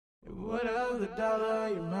Whatever dollar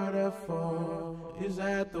you murder for, is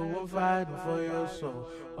that the one fighting for your soul?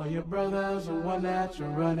 Or your brother's the one that you're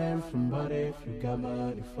running from? But if you got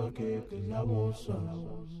money, fuck it, 'cause I want some.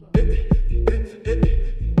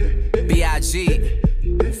 B.I.G.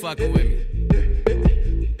 You fucking with me?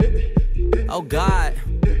 Oh God.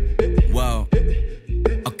 Whoa.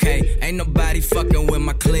 Okay, ain't nobody fucking with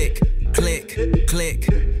my click. Click, click,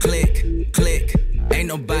 click, click. Ain't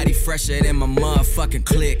nobody fresher than my motherfucking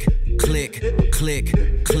click. Click, click,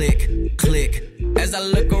 click, click. As I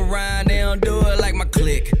look around, they don't do it like my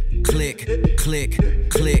click. Click, click,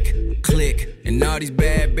 click, click. And all these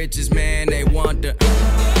bad bitches, man, they want the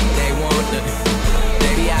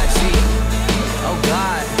B.I.G. Oh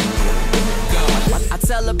God. I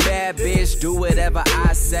tell a bad bitch, do whatever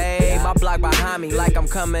I say. My block behind me like I'm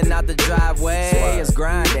coming out the driveway. It's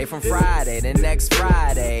grind day from Friday to next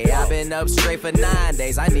Friday. I've been up straight for 9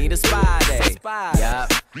 days, I need a spy day.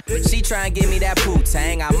 Yup. She try and give me that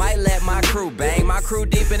Wu-Tang. I might let my crew bang. My crew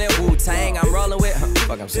deep in that Wu-Tang. I'm rolling with,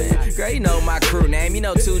 fuck I'm saying. Girl, you know my crew name, you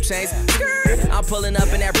know 2 Chainz. I'm pulling up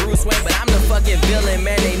in that Bruce Wayne, but I'm the fucking villain.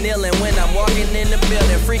 Man, they kneeling when I'm walking in the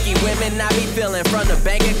building. Freaky women I be feeling. From the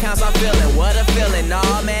bank accounts I'm feeling. What a feeling.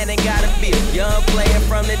 Nah, man, it gotta be a young player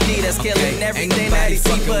from the D that's killing everything that he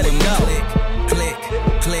see but it go. Click, click,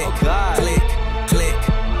 click, click, click.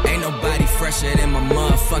 Ain't nobody fresher than my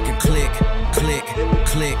motherfucking click. Click,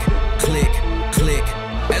 click, click, click.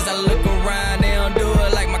 As I look around, they don't do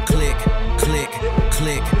it like my click. Click,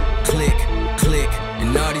 click, click, click.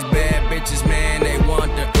 And all these bad bitches, man, they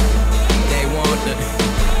want the.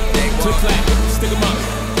 Stick 'em up.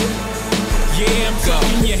 Yeah, I'm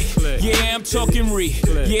talking yeah, I'm talking re.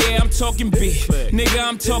 Yeah, I'm talking B. Nigga,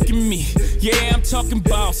 I'm talking me. Yeah, I'm talking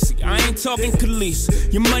bossy. I ain't talking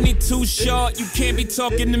Khalees. Your money too short, you can't be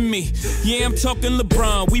talking to me. Yeah, I'm talking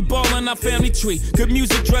LeBron. We ballin' our family tree. Good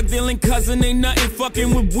music, drug dealing cousin, ain't nothing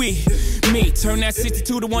fucking with we. Me, turn that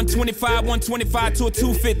 62 to 125, 125 to a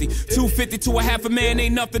 250. 250 to a half a man,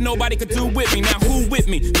 ain't nothing nobody could do with me. Now who with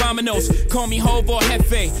me? Vominos, call me Hov or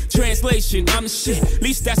Hefe. Translation, I'm the shit.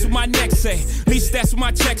 Least that's what my neck say. Least that's what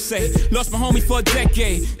my check say. Lost my homie for a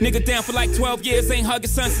decade. Nigga down for like 12 years, ain't hugging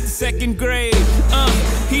son since the 2nd grade.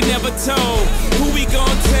 He never told. Who we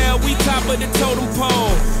gon' tell? We top of the totem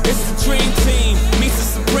pole. It's the dream team, meets the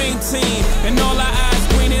supreme team. And all our eyes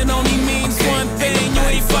green, it only means one thing. You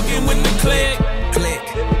ain't fucking with the click. Click,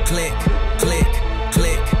 click, click,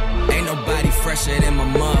 click. Ain't nobody fresher than my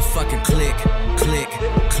motherfucking click. Click,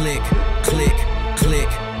 click, click, click.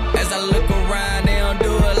 As I look around, they don't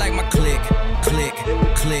do it like my click. Click,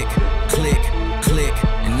 click, click, click.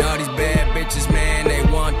 And all these bad bitches, man, they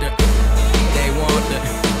want the.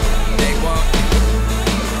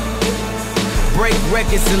 Break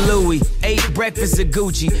records to Louis, 8 breakfasts at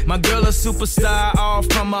Gucci. My girl a superstar, all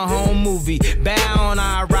from a home movie. Bow on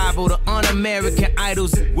our arrival to un-American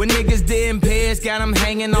idols. When niggas didn't pay us, got them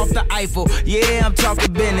hanging off the Eiffel. Yeah, I'm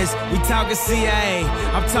talking business, we talking CIA.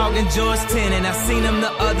 I'm talking George Tenet, I seen him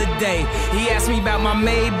the other day. He asked me about my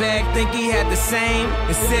Maybach, think he had the same.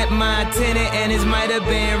 Except my tenant and his might have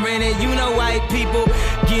been rented. You know white people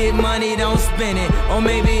get money, don't spend it. Or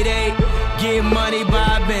maybe they get money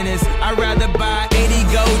by business. I'd rather buy 80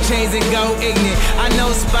 gold chains and go ignorant. I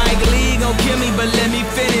know Spike Lee gon' kill me, but let me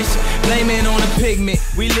finish. Blame it on a pigment.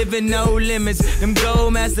 We live in no limits. Them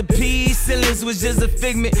gold masterpiece ceilings was just a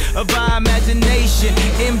figment of our imagination.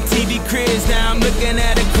 MTV cribs, now I'm looking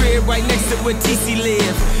at a crib right next to where TC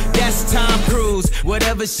live. That's Tom Cruise.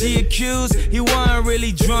 Whatever she accused, he wasn't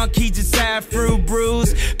really drunk, he just had fruit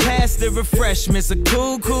brews. Pass the refreshments, a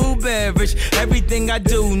cool beverage. Everything I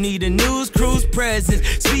do need a news cruise presence.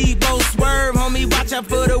 Speedboat swerve, homie, watch out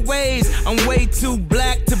for the waves. I'm way too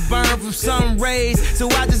black to burn from sun rays, so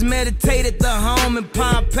I just meditate at the home in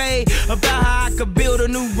Pompeii about how I could build a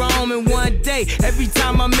new Rome in one day. Every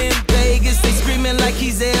time I'm in Vegas, they screaming like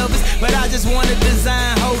he's Elvis, but I just wanna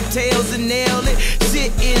design hotels and nail it.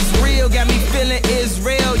 Shit is real, got me feeling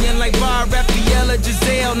Israelian like Bar Raphael or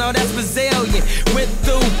Giselle. No, that's Brazilian. Went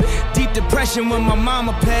through deep depression when my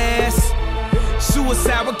mama passed.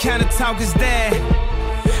 Suicide, what kind of talk is that?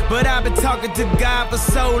 But I've been talking to God for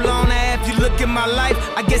so long. Now if you look at my life,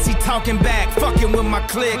 I guess he talking back, fucking with my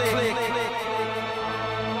click.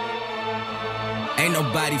 Ain't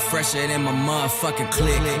nobody fresher than my motherfucking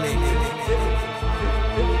click.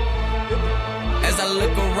 As I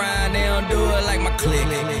look around, they don't do it like my click.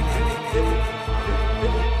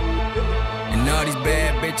 And all these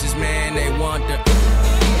bad bitches, man, they want the.